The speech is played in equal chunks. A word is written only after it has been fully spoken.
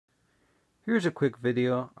Here's a quick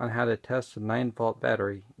video on how to test a 9-volt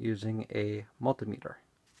battery using a multimeter.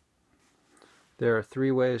 There are 3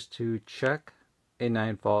 ways to check a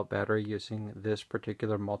 9-volt battery using this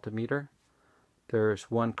particular multimeter. There's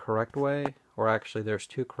one correct way, or actually there's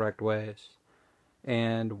 2 correct ways,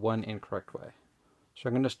 and one incorrect way. So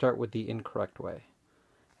I'm going to start with the incorrect way.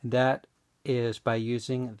 That is by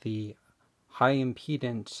using the high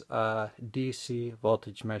impedance DC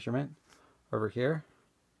voltage measurement over here.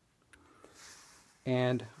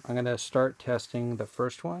 And I'm going to start testing the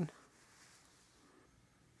first one.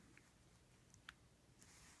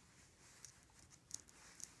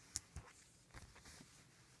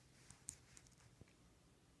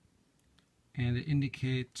 And it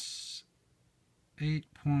indicates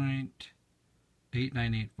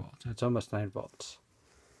 8.898 volts. That's almost 9 volts.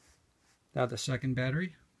 Now the second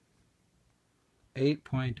battery,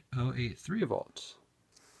 8.083 volts.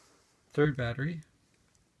 Third battery,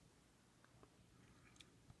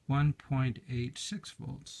 1.86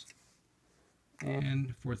 volts.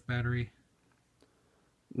 And fourth battery,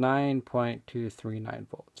 9.239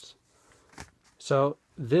 volts. So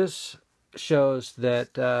this shows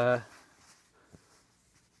that the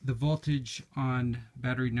voltage on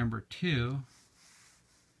battery number 2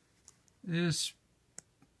 is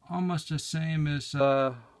almost the same as,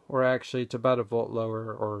 or actually it's about a volt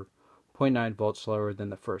lower, or 0.9 volts lower than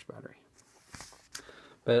the first battery.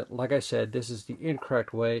 But like I said, this is the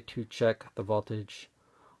incorrect way to check the voltage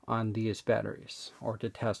on these batteries, or to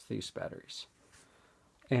test these batteries.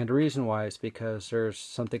 And the reason why is because there's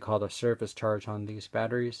something called a surface charge on these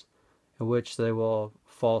batteries, in which they will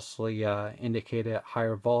falsely indicate a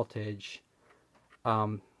higher voltage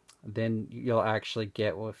than you'll actually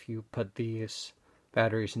get if you put these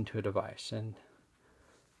batteries into a device. And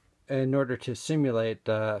in order to simulate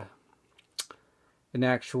an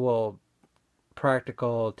actual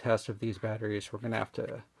practical test of these batteries, we're going to have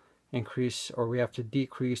to increase, or we have to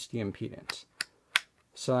decrease the impedance.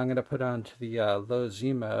 So I'm going to put on to the low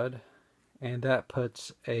Z mode, and that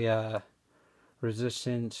puts a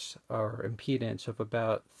resistance or impedance of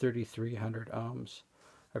about 3,300 ohms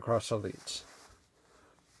across the leads.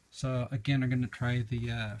 So again, I'm going to try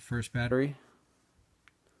the first battery.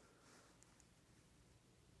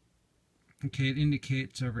 Okay, it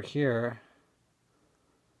indicates over here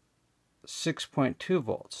 6.2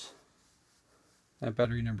 volts. And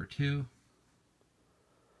battery number 2,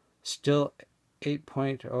 still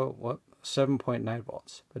 7.9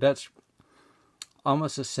 volts. But that's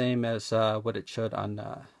almost the same as what it showed on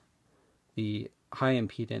the high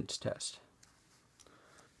impedance test.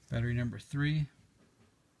 Battery number 3,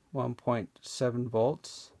 1.7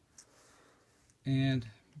 volts. And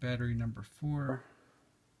battery number 4,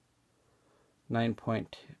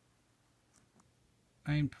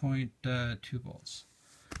 9.2 volts.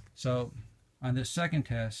 So on this second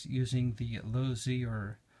test, using the low Z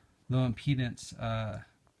or low impedance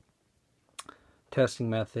testing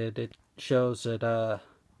method, it shows that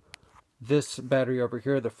this battery over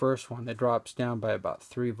here, the first one, it drops down by about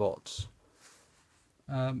 3 volts.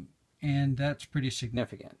 And that's pretty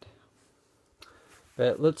significant.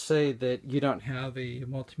 But let's say that you don't have a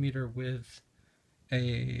multimeter with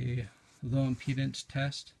a low impedance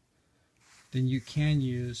test, then you can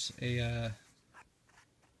use a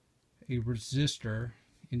resistor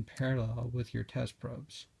in parallel with your test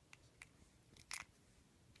probes.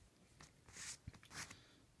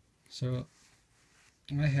 So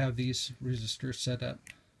I have these resistors set up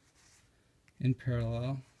in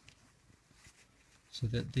parallel so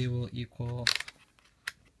that they will equal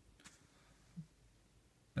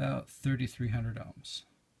about 3,300 ohms,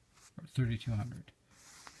 or 3,200.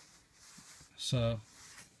 So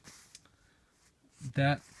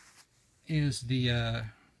that is the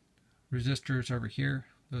resistors over here.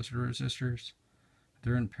 Those are resistors.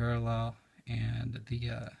 They're in parallel, and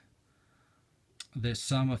the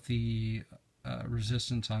sum of the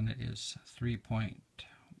resistance on it is 3.2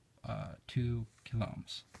 kilo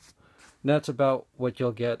ohms. And that's about what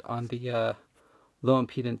you'll get on the low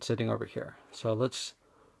impedance sitting over here. So let's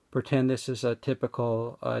pretend this is a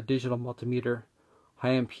typical digital multimeter,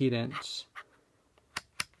 high impedance.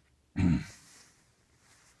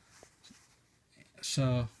 So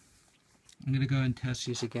I'm going to go ahead and test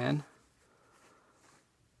these again.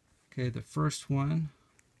 Okay, the first one,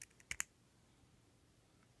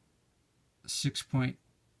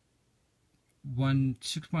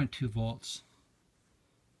 6.2 volts.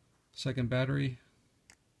 Second battery,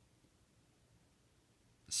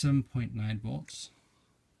 7.9 volts.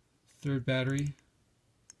 Third battery,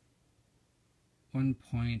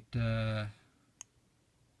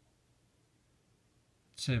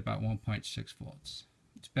 1.6 volts.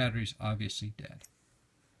 its battery's obviously dead.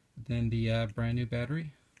 Then the brand new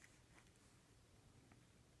battery,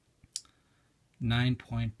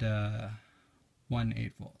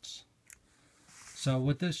 9.18 volts. So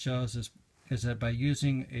what this shows is that by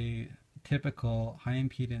using a typical high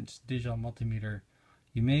impedance digital multimeter,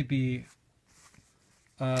 you may be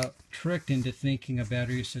tricked into thinking a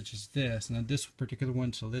battery such as this. Now this particular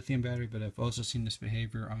one's a lithium battery, but I've also seen this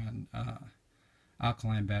behavior on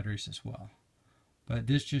alkaline batteries as well. But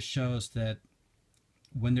this just shows that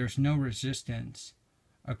when there's no resistance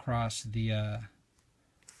across the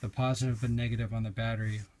positive and negative on the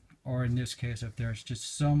battery, or in this case, if there's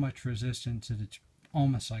just so much resistance that it's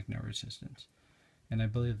almost like no resistance, and I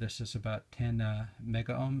believe this is about 10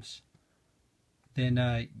 mega ohms,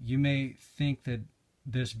 then you may think that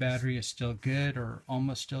this battery is still good or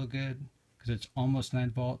almost still good because it's almost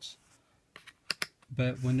 9 volts.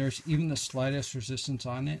 But when there's even the slightest resistance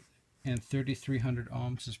on it, and 3,300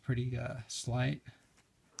 ohms is pretty slight,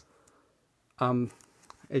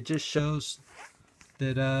 it just shows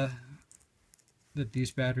that that these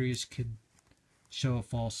batteries could show a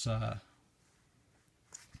false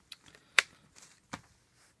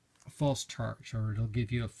charge, or it'll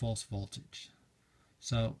give you a false voltage.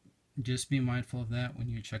 So just be mindful of that when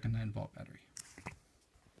you check a 9 volt battery.